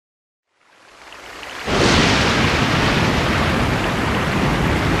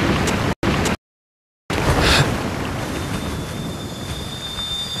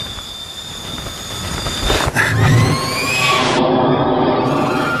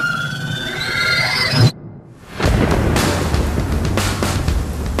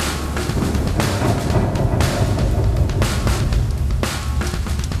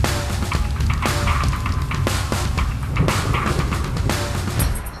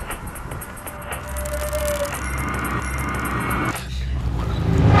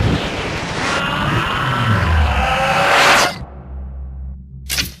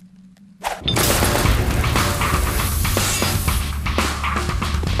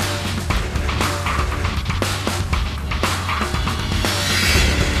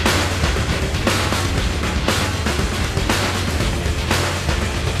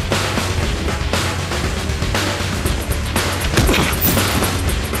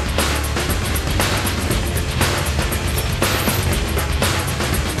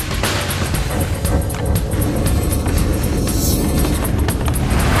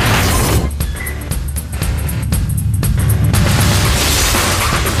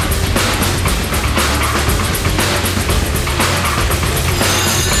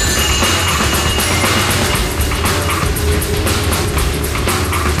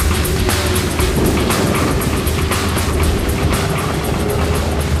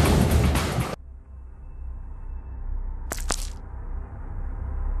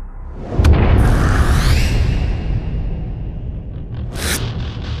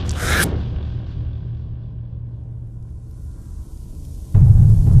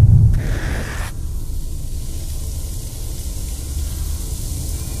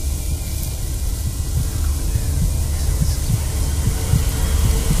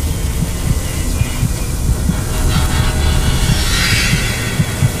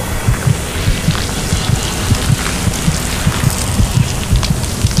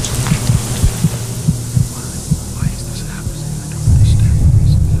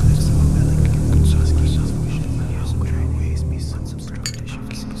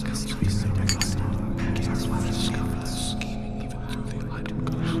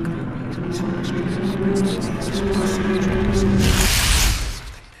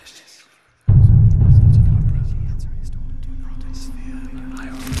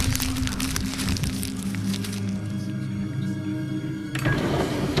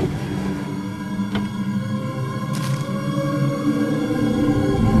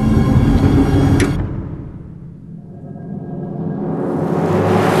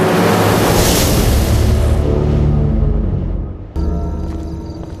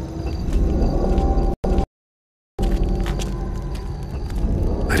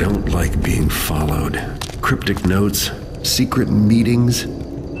notes, secret meetings.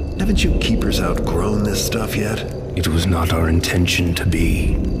 Haven't you keepers outgrown this stuff yet? It was not our intention to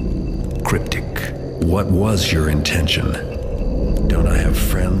be cryptic. What was your intention? Don't I have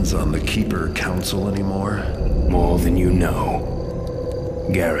friends on the Keeper Council anymore? More than you know.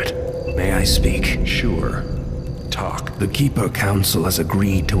 Garrett, may I speak? Sure. Talk. The Keeper Council has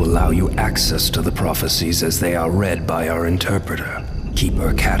agreed to allow you access to the prophecies as they are read by our interpreter,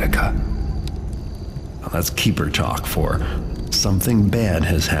 Keeper Kataka. Well, that's Keeper talk for something bad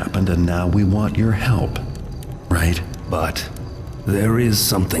has happened and now we want your help. Right? But there is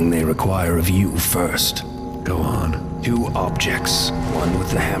something they require of you first. Go on. 2 objects, one with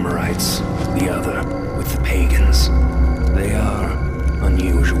the Hammerites, the other with the Pagans. They are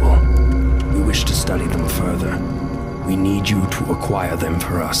unusual. We wish to study them further. We need you to acquire them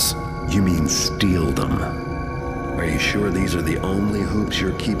for us. You mean steal them? Are you sure these are the only hoops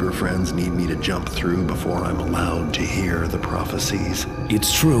your Keeper friends need me to jump through before I'm allowed to hear the prophecies?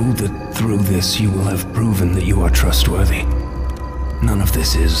 It's true that through this you will have proven that you are trustworthy. None of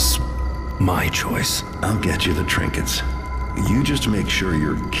this is my choice. I'll get you the trinkets. You just make sure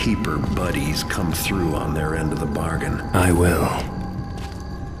your Keeper buddies come through on their end of the bargain. I will.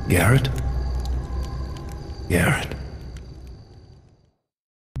 Garrett? Garrett.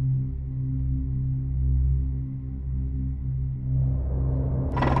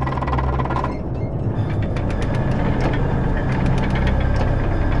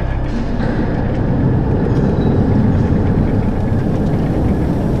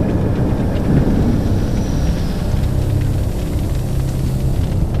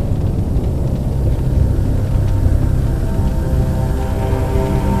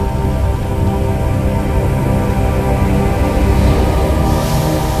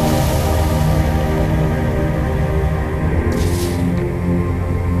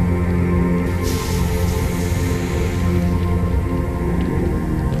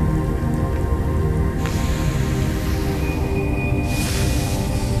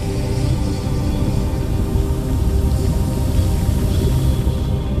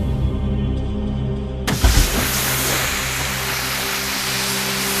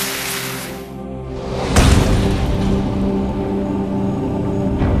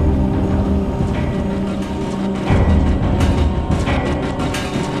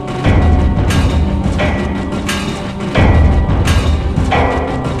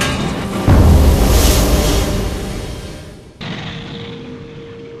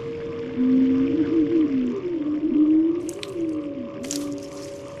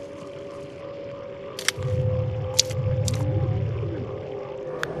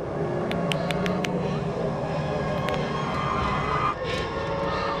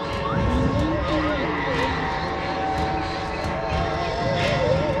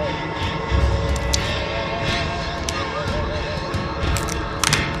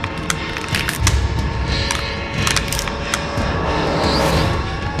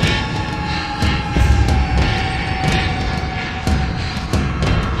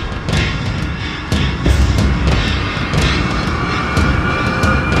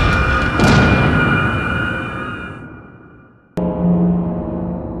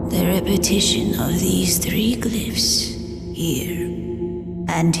 Repetition of these 3 glyphs, here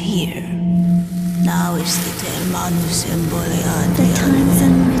and here. Now is the Termanus Embolian. The time's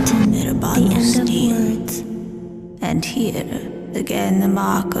unwritten, the end of words. And here, again the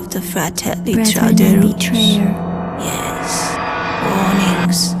mark of the Fratelli Brethren and betrayer. Yes,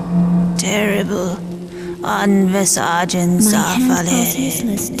 warnings, terrible. Unvesagen My hand falls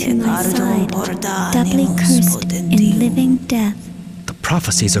useless to my side, doubly cursed in living death. The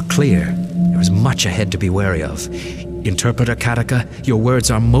prophecies are clear. There is much ahead to be wary of. Interpreter Kataka, your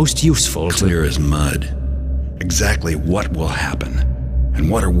words are most useful to— Clear as mud. Exactly what will happen, and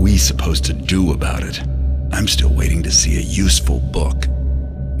what are we supposed to do about it? I'm still waiting to see a useful book.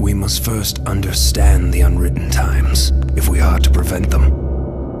 We must first understand the unwritten times, if we are to prevent them.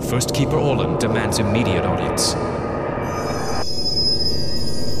 First Keeper Orland demands immediate audience.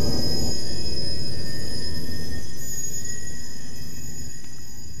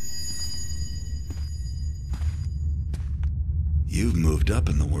 You've moved up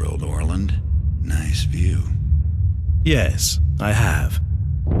in the world, Orland. Nice view. Yes, I have.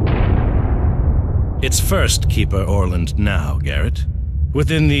 It's First Keeper Orland now, Garrett.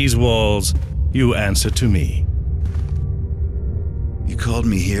 Within these walls, you answer to me. You called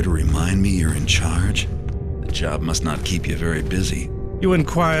me here to remind me you're in charge? The job must not keep you very busy. You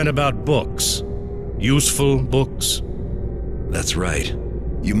inquired about books. Useful books. That's right.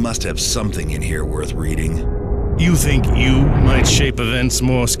 You must have something in here worth reading. You think you might shape events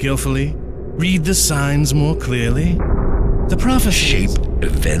more skillfully? Read the signs more clearly. The prophecies... Shape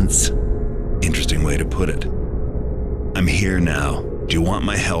events? Interesting way to put it. I'm here now. Do you want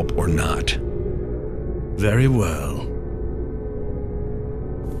my help or not? Very well.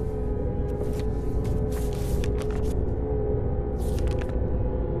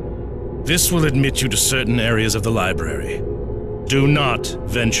 This will admit you to certain areas of the library. Do not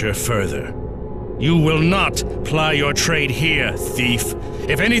venture further. You will not ply your trade here, thief.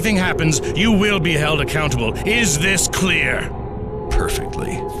 If anything happens, you will be held accountable. Is this clear?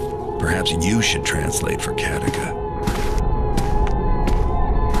 Perfectly. Perhaps you should translate for Katika.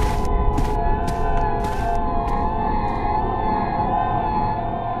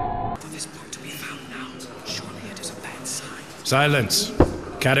 Silence.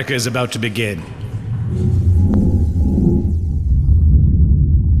 Katika is about to begin.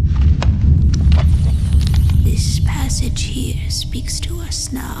 This passage here speaks to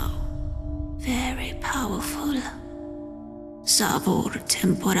us now. Very powerful. Savor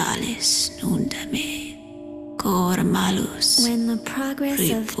temporalis nundame. Cor malus. When the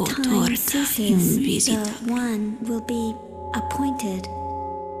progress of time ceases, the one will be appointed.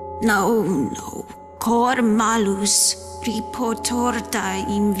 No. Cor malus. Reportorta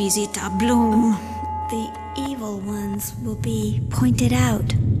invisita bloom. The evil ones will be pointed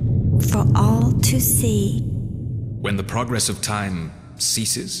out for all to see. When the progress of time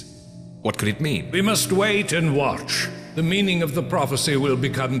ceases? What could it mean? We must wait and watch. The meaning of the prophecy will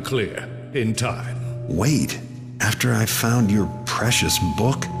become clear in time. Wait, after I found your precious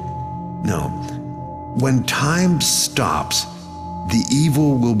book? No. When time stops, the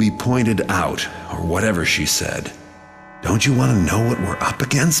evil will be pointed out, or whatever she said. Don't you want to know what we're up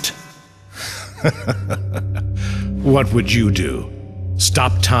against? What would you do?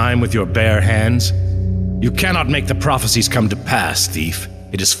 Stop time with your bare hands? You cannot make the prophecies come to pass, thief.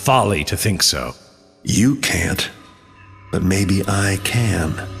 It is folly to think so. You can't, but maybe I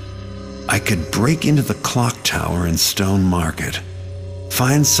can. I could break into the clock tower in Stone Market,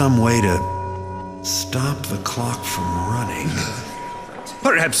 find some way to stop the clock from running.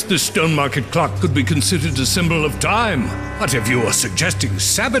 Perhaps the Stone Market clock could be considered a symbol of time. But if you are suggesting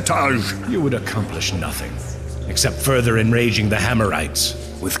sabotage... You would accomplish nothing, except further enraging the Hammerites.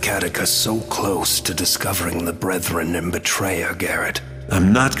 With Katika so close to discovering the Brethren and betrayer, Garrett.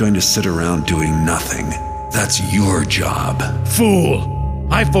 I'm not going to sit around doing nothing. That's your job. Fool!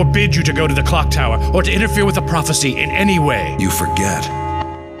 I forbid you to go to the clock tower or to interfere with the prophecy in any way. You forget.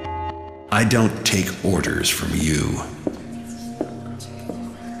 I don't take orders from you.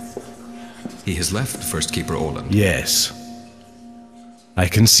 He has left, First Keeper Orland. Yes. I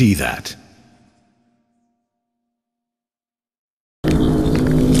can see that.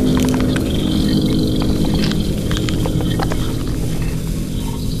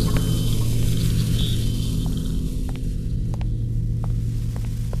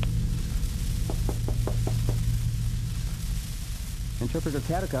 Interpreter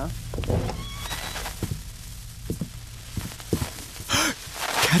Katika.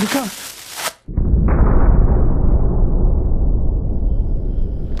 Katika?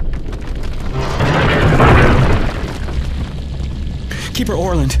 Keeper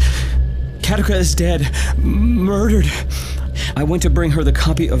Orland, Katika is dead. Murdered. I went to bring her the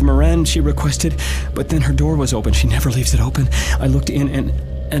copy of Moran she requested, but then her door was open. She never leaves it open. I looked in and...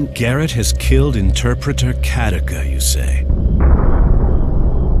 Garrett has killed Interpreter Katika, you say?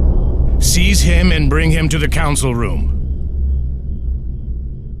 Seize him and bring him to the council room.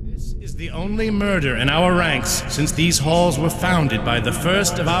 This is the only murder in our ranks since these halls were founded by the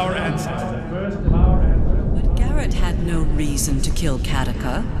first of our ancestors. But Garrett had no reason to kill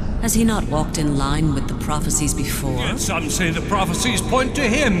Katika. Has he not walked in line with the prophecies before? Yet some say the prophecies point to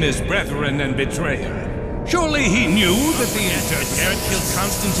him as brethren and betrayer. Surely he knew that the Garrett killed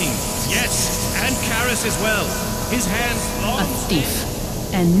Constantine. Yes, and Karis as well. His hands long... A thief.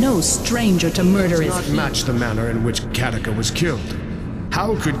 And no stranger to murder is not match the manner in which Katika was killed.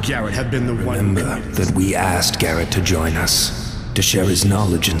 How could Garrett have been the one... Remember that we asked Garrett to join us, to share his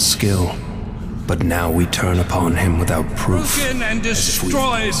knowledge and skill. But now we turn upon him without proof. Broken and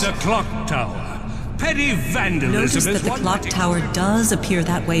destroyed the clock tower. Petty vandalism. Notice that the clock tower does appear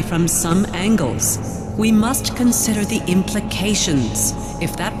that way from some angles. We must consider the implications.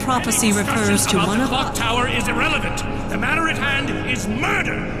 If that prophecy refers to one of... The clock tower is irrelevant. The matter at hand is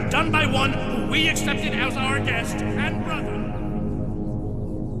murder, done by one who we accepted as our guest and brother.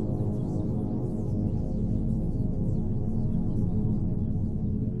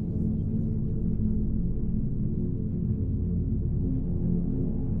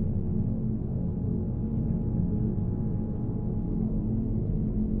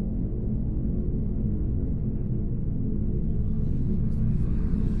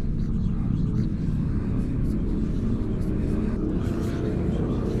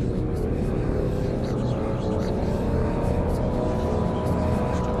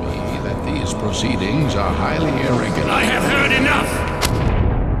 proceedings are highly irregular. I have heard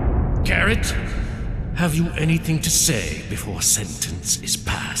enough! Garrett, have you anything to say before sentence is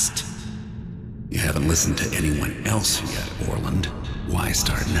passed? You haven't listened to anyone else yet, Orland. Why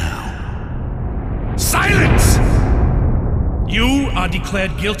start now? Silence! You are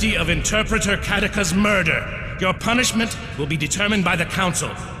declared guilty of Interpreter Katika's murder. Your punishment will be determined by the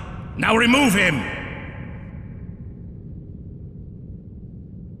Council. Now remove him!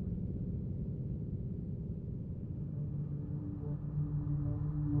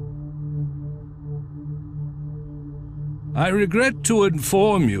 I regret to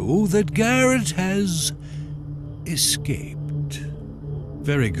inform you that Garrett has escaped.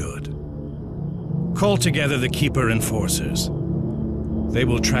 Very good. Call together the Keeper Enforcers. They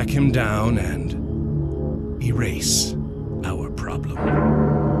will track him down and erase our problem.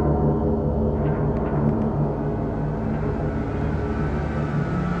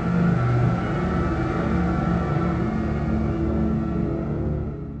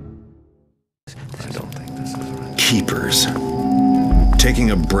 Keepers.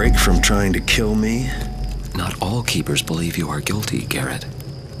 Taking a break from trying to kill me? Not all keepers believe you are guilty, Garrett.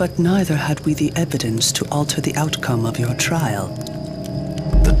 But neither had we the evidence to alter the outcome of your trial.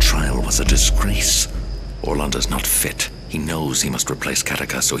 The trial was a disgrace. Orland is not fit. He knows he must replace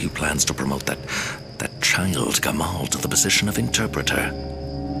Katika, so he plans to promote that child Gamal to the position of interpreter.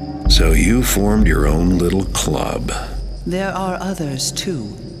 So you formed your own little club. There are others,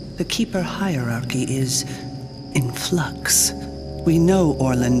 too. The Keeper hierarchy is in flux. We know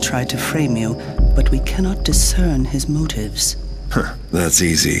Orland tried to frame you, but we cannot discern his motives. That's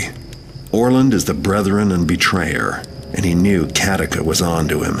easy. Orland is the brethren and betrayer, and he knew Katika was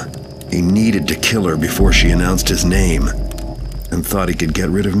onto him. He needed to kill her before she announced his name, and thought he could get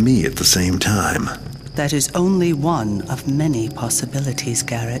rid of me at the same time. That is only one of many possibilities,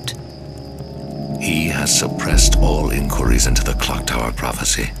 Garrett. He has suppressed all inquiries into the Clock Tower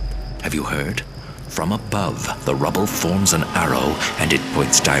prophecy. Have you heard? From above, the rubble forms an arrow, and it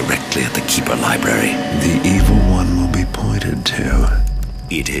points directly at the Keeper Library. The evil one will be pointed to.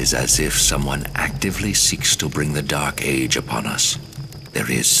 It is as if someone actively seeks to bring the Dark Age upon us.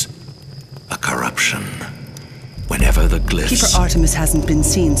 There is a corruption. Whenever the glyphs... Keeper Artemis hasn't been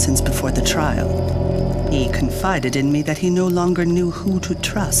seen since before the trial. He confided in me that he no longer knew who to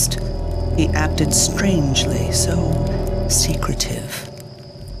trust. He acted strangely, so secretive.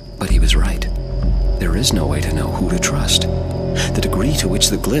 But he was right. There is no way to know who to trust. The degree to which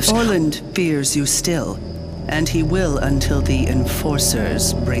the glyphs... Orland fears you still, and he will until the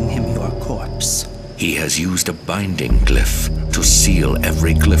Enforcers bring him your corpse. He has used a binding glyph to seal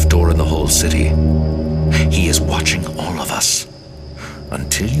every glyph door in the whole city. He is watching all of us.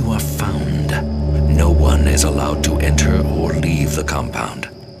 Until you are found, no one is allowed to enter or leave the compound.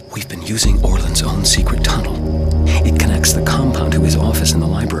 We've been using Orland's own secret tunnel. It connects the compound to his office in the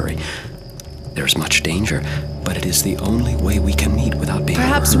library. There's much danger, but it is the only way we can meet without being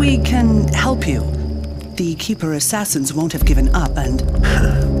Perhaps heard. we can help you. The Keeper assassins won't have given up, and...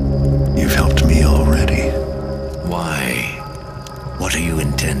 You've helped me already. Why? What do you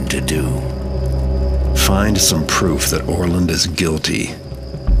intend to do? Find some proof that Orland is guilty.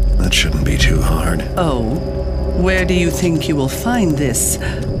 That shouldn't be too hard. Oh, where do you think you will find this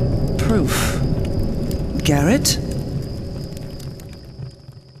proof? Garrett?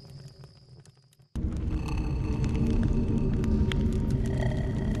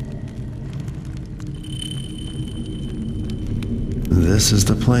 This is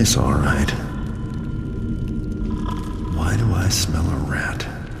the place, all right. Why do I smell a rat?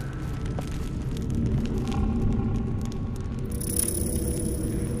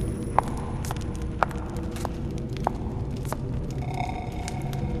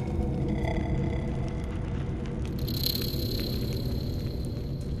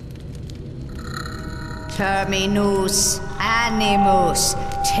 Terminus animus,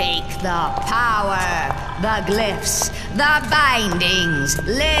 take the power, the glyphs, the bindings,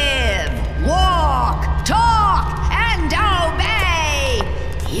 live, walk, talk, and obey!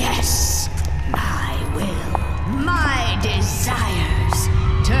 Yes, I will. My desires.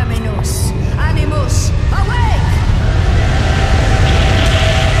 Terminus animus, awake!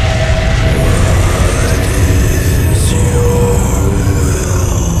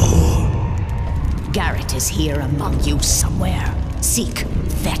 Garrett is here among you somewhere. Seek,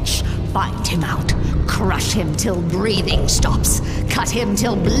 fetch, find him out. Crush him till breathing stops. Cut him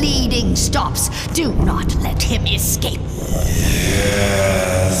till bleeding stops. Do not let him escape.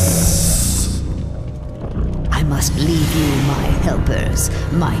 Yes. I must leave you my helpers,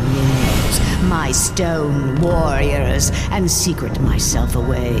 my minions, my stone warriors, and secret myself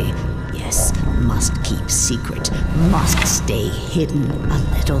away. Yes. darkness must keep secret, must stay hidden a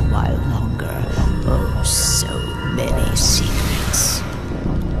little while longer. Oh, so many secrets.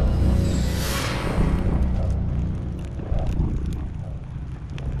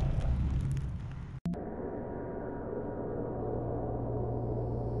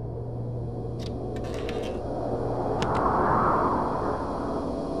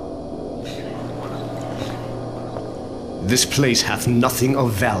 This place hath nothing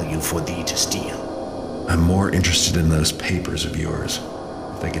of value for thee to steal. I'm more interested in those papers of yours.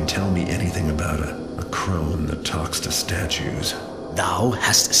 If they can tell me anything about a crone that talks to statues. Thou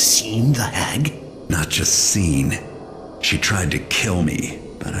hast seen the hag? Not just seen. She tried to kill me,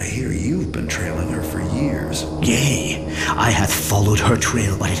 but I hear you've been trailing her for years. Yea, I hath followed her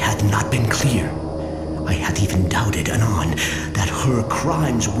trail, but it hath not been clear. I hath even doubted anon that her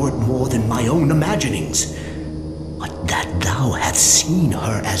crimes weren't more than my own imaginings. But that thou hadst seen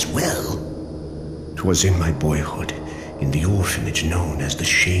her as well. 'Twas in my boyhood, in the orphanage known as the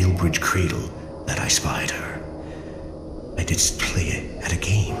Shalebridge Cradle, that I spied her. I didst play at a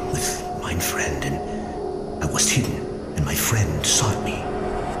game with mine friend, and I was hidden, and my friend sought me.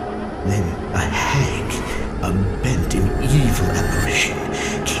 Then a hag, a bent and evil apparition,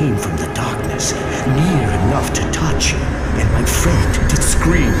 came from the darkness, near enough to touch, and my friend did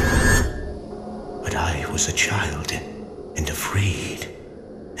scream. But I was a child and afraid,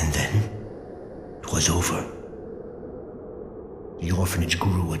 and then 'twas over. The orphanage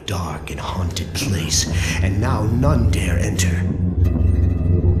grew a dark and haunted place, and now none dare enter.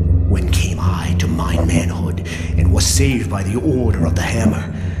 When came I to mine manhood, and was saved by the order of the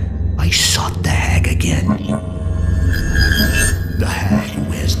hammer, I sought the hag again. The hag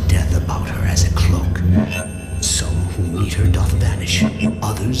wears death about her as a cloak. Some who meet her doth vanish,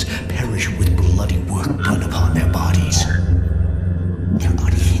 others perish with bloody work done upon their bodies. There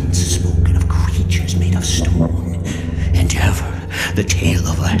are hints spoken of creatures made of stone, and ever the tale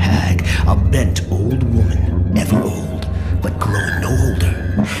of a hag, a bent old woman, ever old, but growing no older,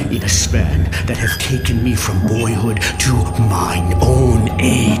 in a span that hath taken me from boyhood to mine own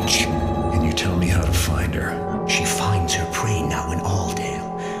age. Can you tell me how to find her? She finds her prey now in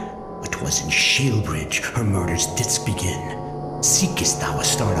Aldale, but 'twas in Shalebridge her murders didst begin. Seekest thou a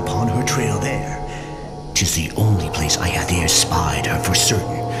start upon her trail there? 'Tis the only place I hath e'er spied her for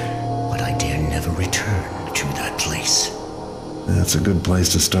certain, but I dare never return to that place. That's a good place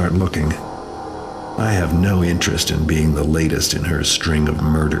to start looking. I have no interest in being the latest in her string of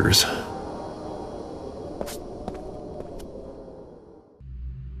murders.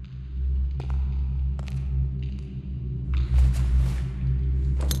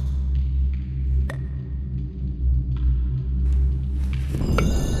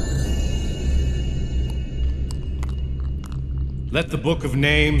 Let the Book of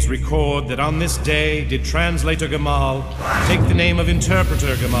Names record that on this day did Translator Gamal take the name of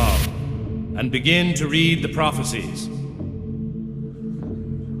Interpreter Gamal and begin to read the prophecies.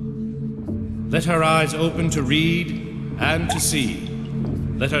 Let her eyes open to read and to see.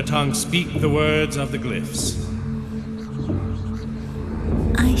 Let her tongue speak the words of the glyphs.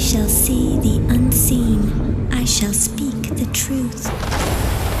 I shall see the unseen. I shall speak the truth.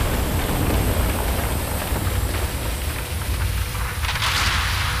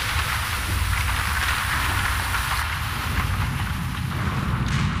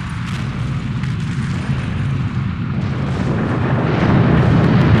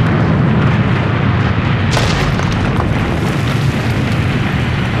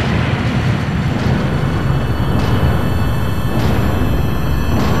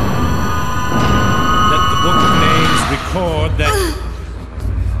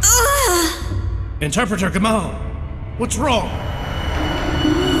 Interpreter Gamal, what's wrong?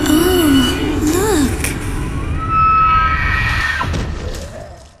 Look.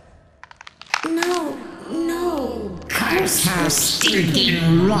 No. Curse her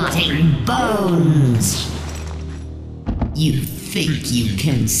stinking, rotting bones! You think you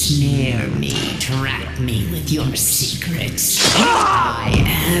can snare me, trap me with your secrets? I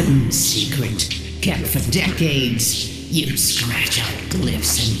am secret, kept for decades. You scratch out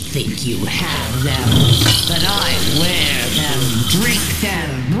glyphs and think you have them, but I wear them, drink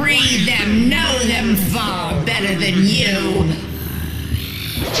them, breathe them, know them far better than you.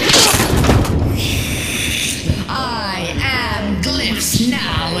 I am glyphs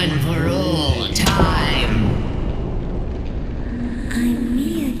now and for all time. I'm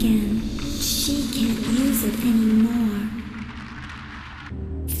me again. She can't use it anymore.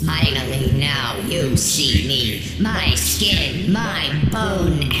 Finally, now you see me, my skin, my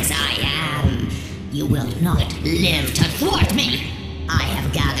bone as I am. You will not live to thwart me. I have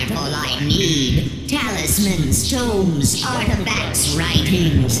I've gathered all I need. Talismans, tomes, artifacts,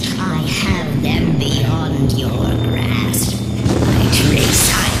 writings. I have them beyond your grasp. I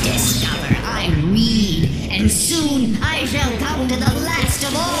trace, I discover, I read, and soon I shall come to the last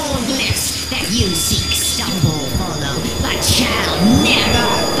of all glyphs that you seek, stumble, follow, but shall never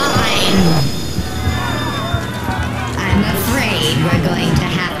find. I'm afraid we're going to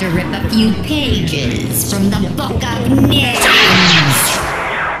have to rip a few pages from the Book of Names.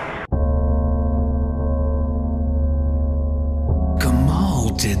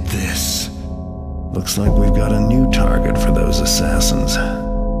 Gamal did this. Looks like we've got a new target for those assassins.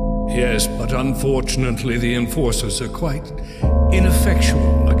 Yes, but unfortunately the enforcers are quite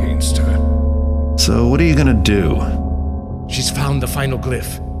ineffectual against her. So what are you gonna do? She's found the final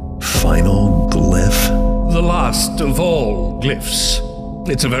glyph. Final glyph? The last of all glyphs.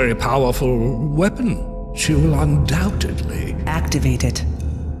 It's a very powerful weapon. She will undoubtedly activate it,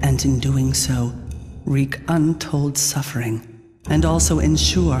 and in doing so, wreak untold suffering, and also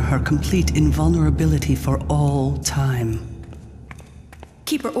ensure her complete invulnerability for all time.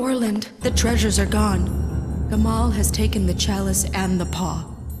 Keeper Orland, the treasures are gone. Gamal has taken the chalice and the paw.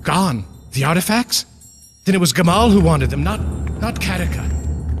 Gone? The artifacts? Then it was Gamal who wanted them, not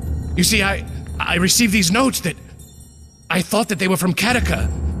Katika. You see, I received these notes that I thought that they were from Katika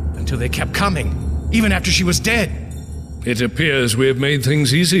until they kept coming, even after she was dead. It appears we have made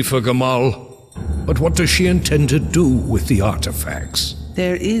things easy for Gamal. But what does she intend to do with the artifacts?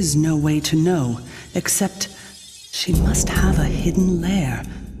 There is no way to know, except she must have a hidden lair,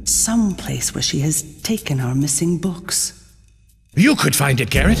 some place where she has taken our missing books. You could find it,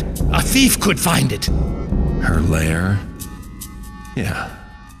 Garrett. A thief could find it. Her lair? Yeah,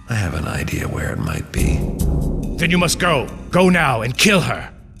 I have an idea where it might be. Then you must go. Go now and kill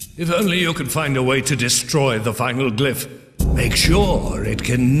her. If only you could find a way to destroy the final glyph. Make sure it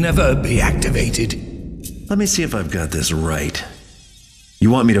can never be activated. Let me see if I've got this right.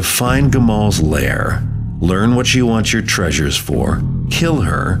 You want me to find Gamal's lair, learn what she wants your treasures for, kill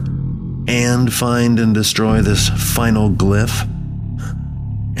her, and find and destroy this final glyph?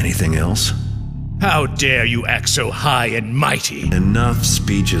 Anything else? How dare you act so high and mighty? Enough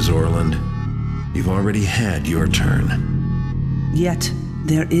speeches, Orland. You've already had your turn. Yet,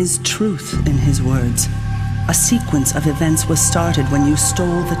 there is truth in his words. A sequence of events was started when you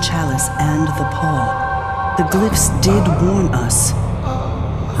stole the chalice and the paw. The glyphs did warn us.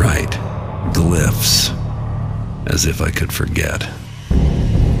 Right. Glyphs. As if I could forget.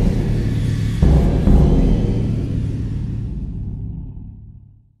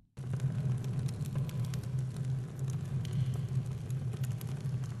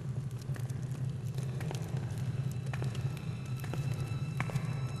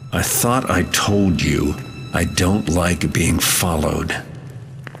 I thought I told you I don't like being followed.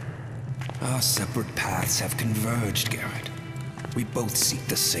 Our separate paths have converged, Garrett. We both seek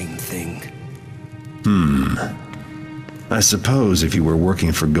the same thing. I suppose if you were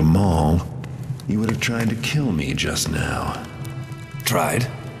working for Gamal, you would have tried to kill me just now. Tried?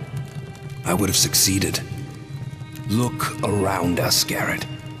 I would have succeeded. Look around us, Garrett.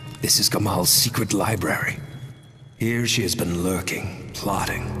 This is Gamal's secret library. Here she has been lurking,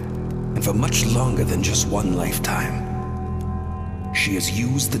 plotting, and for much longer than just one lifetime. She has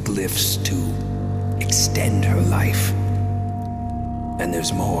used the glyphs to extend her life. And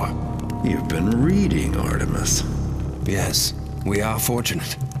there's more. You've been reading, Artemis. Yes, we are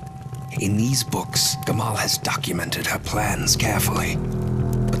fortunate. In these books, Gamal has documented her plans carefully.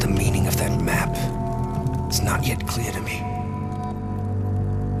 But the meaning of that map is not yet clear to me.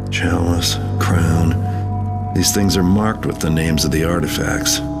 Chalice, crown. These things are marked with the names of the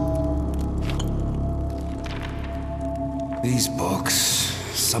artifacts. These books,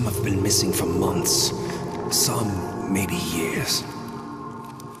 some have been missing for months, some maybe years.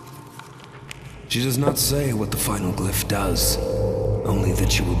 She does not say what the final glyph does, only that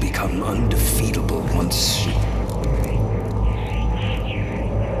she will become undefeatable once she...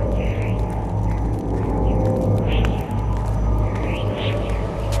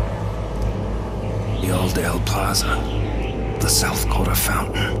 The Aldale Plaza, the South Quarter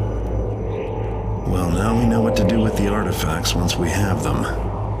Fountain. Well, now we know what to do with the artifacts once we have them.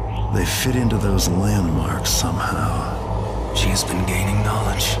 They fit into those landmarks somehow. She has been gaining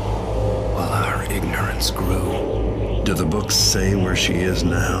knowledge, while our ignorance grew. Do the books say where she is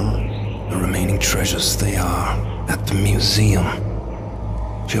now? The remaining treasures, they are at the museum.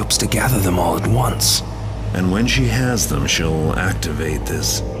 She hopes to gather them all at once. And when she has them, she'll activate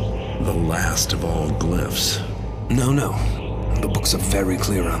this, the last of all glyphs. No. The books are very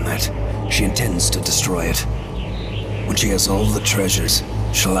clear on that. She intends to destroy it. When she has all the treasures,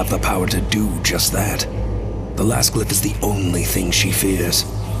 she'll have the power to do just that. The last glyph is the only thing she fears.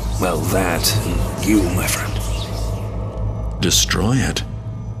 Well, that, and you, my friend. Destroy it?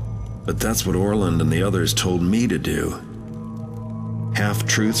 But that's what Orland and the others told me to do.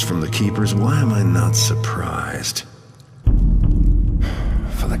 Half-truths from the Keepers, why am I not surprised?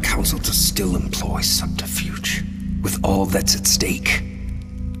 For the Council to still employ subterfuge, with all that's at stake.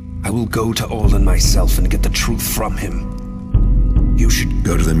 I will go to Orland myself and get the truth from him. You should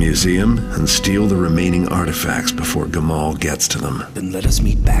go to the museum and steal the remaining artifacts before Gamal gets to them. Then let us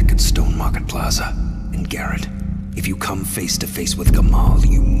meet back at Stone Market Plaza. And Garrett, if you come face to face with Gamal,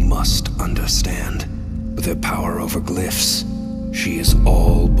 you must understand. With her power over glyphs, she is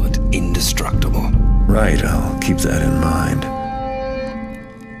all but indestructible. Right, I'll keep that in mind.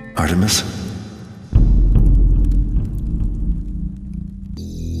 Artemis?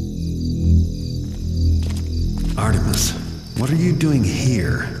 Artemis, what are you doing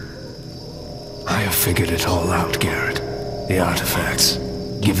here? I have figured it all out, Garrett. The artifacts.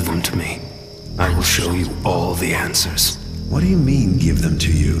 Give them to me. I will show you all the answers. What do you mean, give them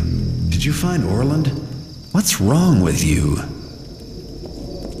to you? Did you find Orland? What's wrong with you?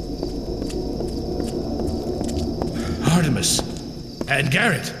 Artemis and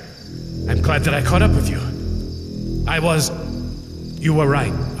Garrett, I'm glad that I caught up with you. You were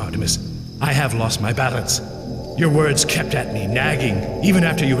right, Artemis. I have lost my balance. Your words kept at me, nagging, even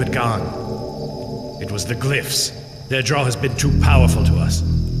after you had gone. It was the glyphs. Their draw has been too powerful to us.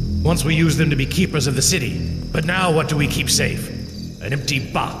 Once we used them to be keepers of the city, but now what do we keep safe? An empty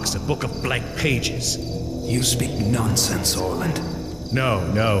box, a book of blank pages. You speak nonsense, Orland.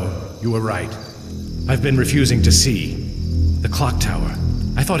 No, you were right. I've been refusing to see. The clock tower.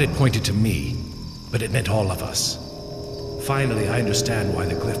 I thought it pointed to me, but it meant all of us. Finally, I understand why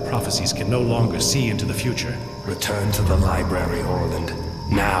the glyph prophecies can no longer see into the future. Return to the library, Orland.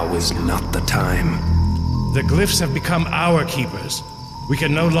 Now is not the time. The glyphs have become our keepers. We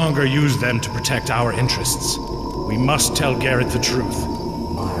can no longer use them to protect our interests. We must tell Garrett the truth.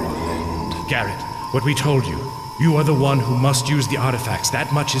 Garrett, what we told you. You are the one who must use the artifacts.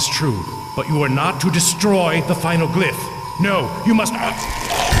 That much is true. But you are not to destroy the final glyph. No, you must not.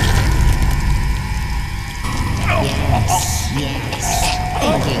 Yes.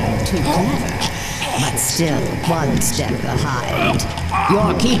 Thinking too clever, but still one step behind.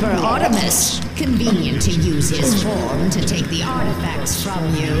 Your keeper Artemis, convenient to use his form to take the artifacts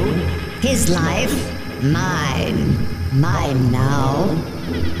from you. His life, mine. Mine now.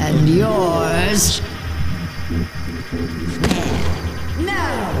 And yours. There. No!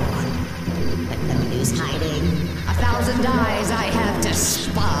 But no use hiding. 1,000 eyes I have to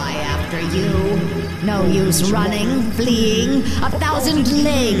spy after you. No use running, fleeing. 1,000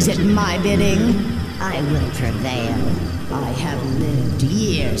 legs at my bidding. I will prevail. I have lived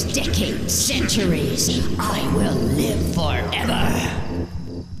years, decades, centuries. I will live forever.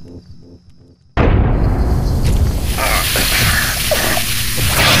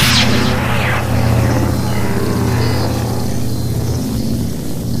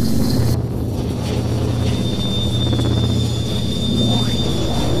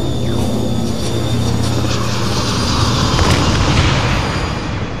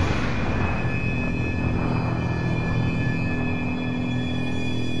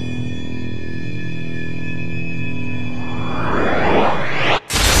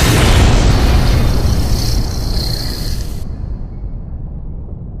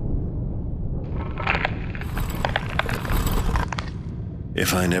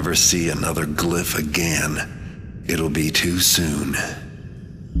 If I never see another glyph again, it'll be too soon.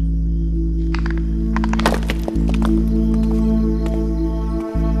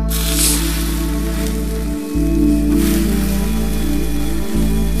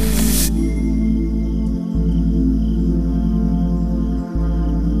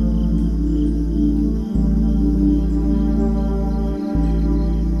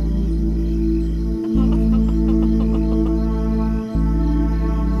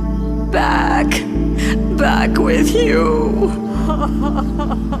 Back with you.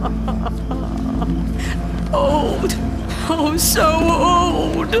 Old. Oh, so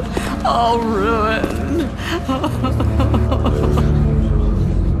old. All ruined.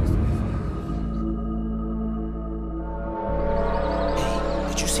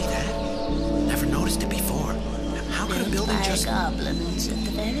 Did you see that? Never noticed it before. How could a building just... goblins at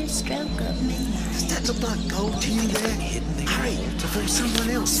the very stroke of midnight. Does that look like gold to you there? Hurry, before someone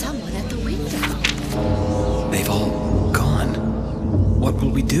else... Someone at the window. They've all gone. What will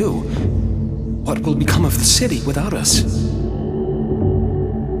we do? What will become of the city without us?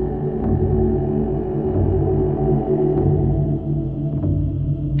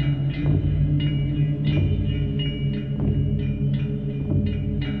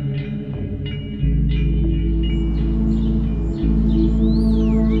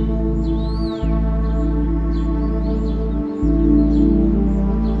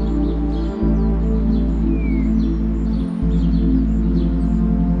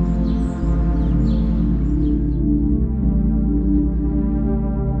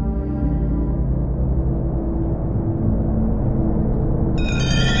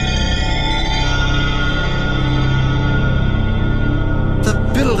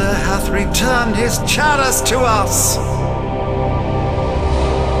 returned his chalice to us.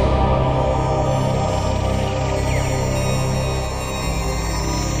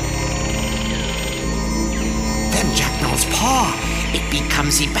 Then Jacknall's paw, it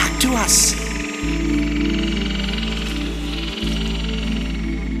becomes he back to us.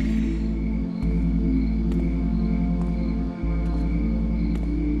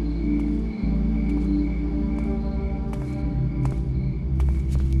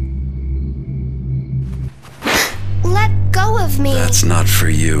 Let go of me. That's not for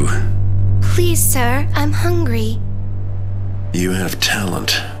you. Please, sir, I'm hungry. You have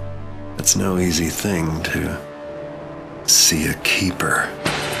talent. It's no easy thing to see a keeper,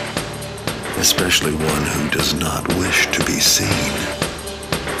 especially one who does not wish to be seen.